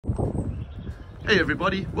Hey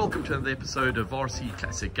everybody, welcome to another episode of RC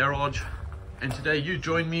Classic Garage, and today you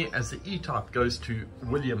join me as the E-Type goes to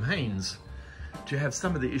William Heynes to have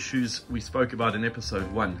some of the issues we spoke about in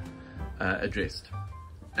episode 1 addressed.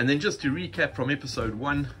 And then just to recap from episode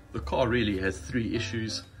 1, the car really has 3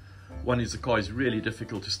 issues. One is the car is really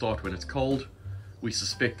difficult to start when it's cold. We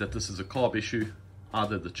suspect that this is a carb issue,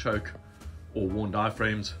 either the choke or worn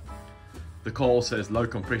diaphragms. The car also has low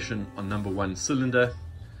compression on number 1 cylinder,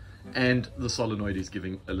 and the solenoid is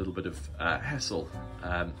giving a little bit of hassle,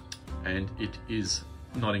 and it is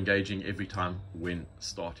not engaging every time when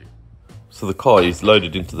starting. So the car is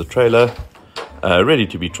loaded into the trailer, ready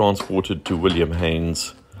to be transported to William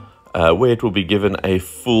Heynes, where it will be given a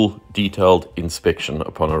full detailed inspection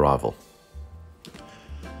upon arrival.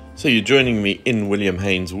 So you're joining me in William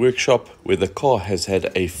Heynes' workshop, where the car has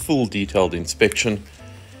had a full detailed inspection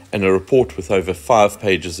and a report with over 5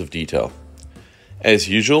 pages of detail. As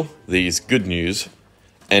usual, there is good news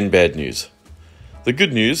and bad news. The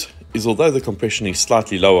good news is, although the compression is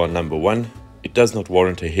slightly lower on number 1, it does not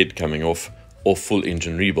warrant a head coming off or full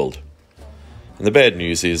engine rebuild. And the bad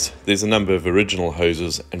news is there's a number of original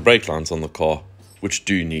hoses and brake lines on the car which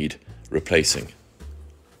do need replacing.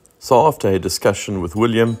 So after a discussion with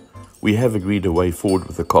William, we have agreed a way forward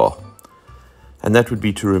with the car. And that would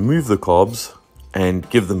be to remove the carbs and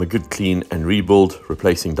give them a good clean and rebuild,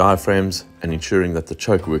 replacing diaphragms and ensuring that the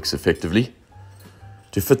choke works effectively.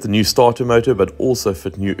 To fit the new starter motor, but also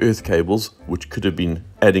fit new earth cables, which could have been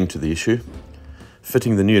adding to the issue.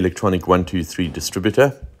 Fitting the new electronic 123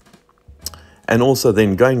 distributor. And also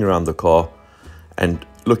then going around the car and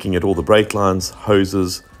looking at all the brake lines,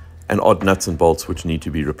 hoses, and odd nuts and bolts which need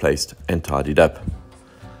to be replaced and tidied up.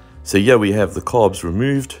 So here we have the carbs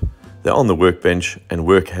removed, they're on the workbench, and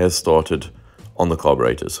work has started on the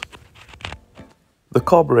carburetors. The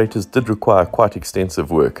carburetors did require quite extensive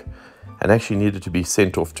work and actually needed to be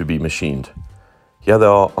sent off to be machined. Here they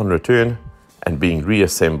are on return and being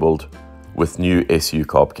reassembled with new SU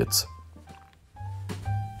carb kits.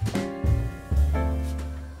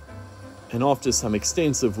 And after some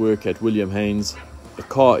extensive work at William Heynes, the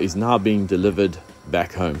car is now being delivered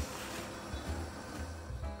back home.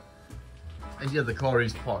 And here the car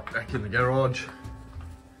is parked back in the garage.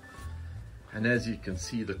 And as you can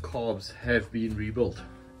see, the carbs have been rebuilt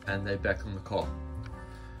and they're back on the car.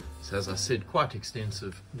 So as I said, quite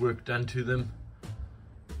extensive work done to them.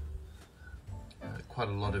 Quite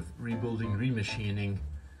a lot of rebuilding, remachining,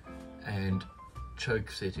 and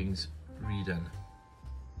choke settings redone.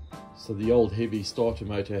 So the old heavy starter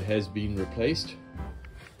motor has been replaced,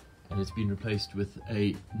 and it's been replaced with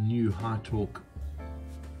a new high torque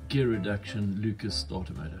gear reduction Lucas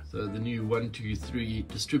starter motor. So the new 123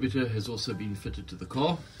 distributor has also been fitted to the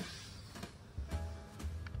car.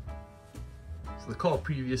 So the car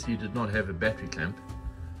previously did not have a battery clamp,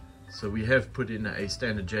 so we have put in a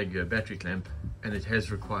standard Jaguar battery clamp, and it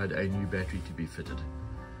has required a new battery to be fitted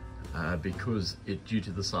because due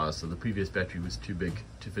to the size. So the previous battery was too big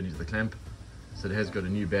to fit into the clamp, so it has got a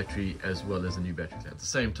new battery as well as a new battery clamp. At the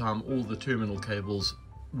same time, all the terminal cables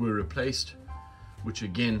were replaced, which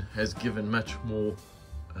again has given much more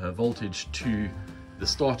voltage to the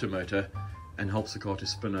starter motor and helps the car to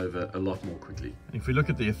spin over a lot more quickly. And if we look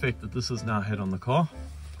at the effect that this has now had on the car,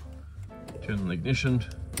 turn on the ignition,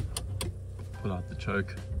 pull out the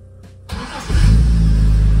choke.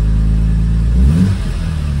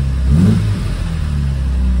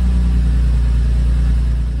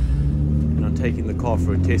 And on taking the car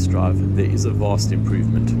for a test drive, there is a vast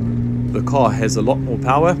improvement. The car has a lot more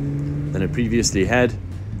power than it previously had,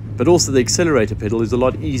 but also the accelerator pedal is a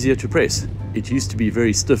lot easier to press. It used to be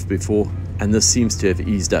very stiff before, and this seems to have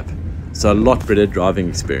eased up. So a lot better driving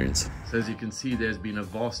experience. So as you can see, there's been a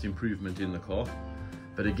vast improvement in the car,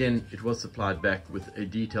 but again, it was supplied back with a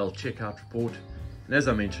detailed checkout report. And as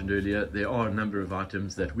I mentioned earlier, there are a number of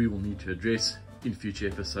items that we will need to address in future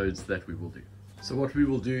episodes that we will do. So what we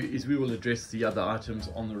will do is we will address the other items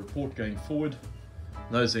on the report going forward.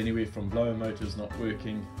 Those are anywhere from blower motors not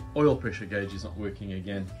working, oil pressure gauge is not working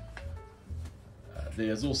again. There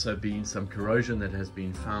has also been some corrosion that has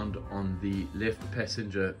been found on the left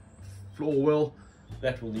passenger floor well.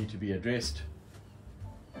 That will need to be addressed.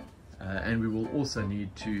 And we will also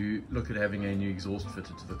need to look at having a new exhaust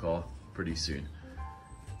fitted to the car pretty soon.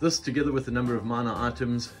 This, together with a number of minor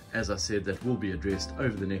items, as I said, that will be addressed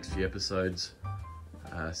over the next few episodes.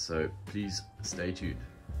 So please stay tuned.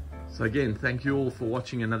 So again, thank you all for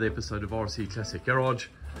watching another episode of RC Classic Garage,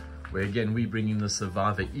 where again we're bringing the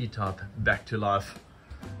Jaguar E-Type back to life,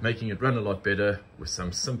 making it run a lot better with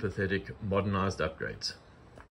some sympathetic modernized upgrades.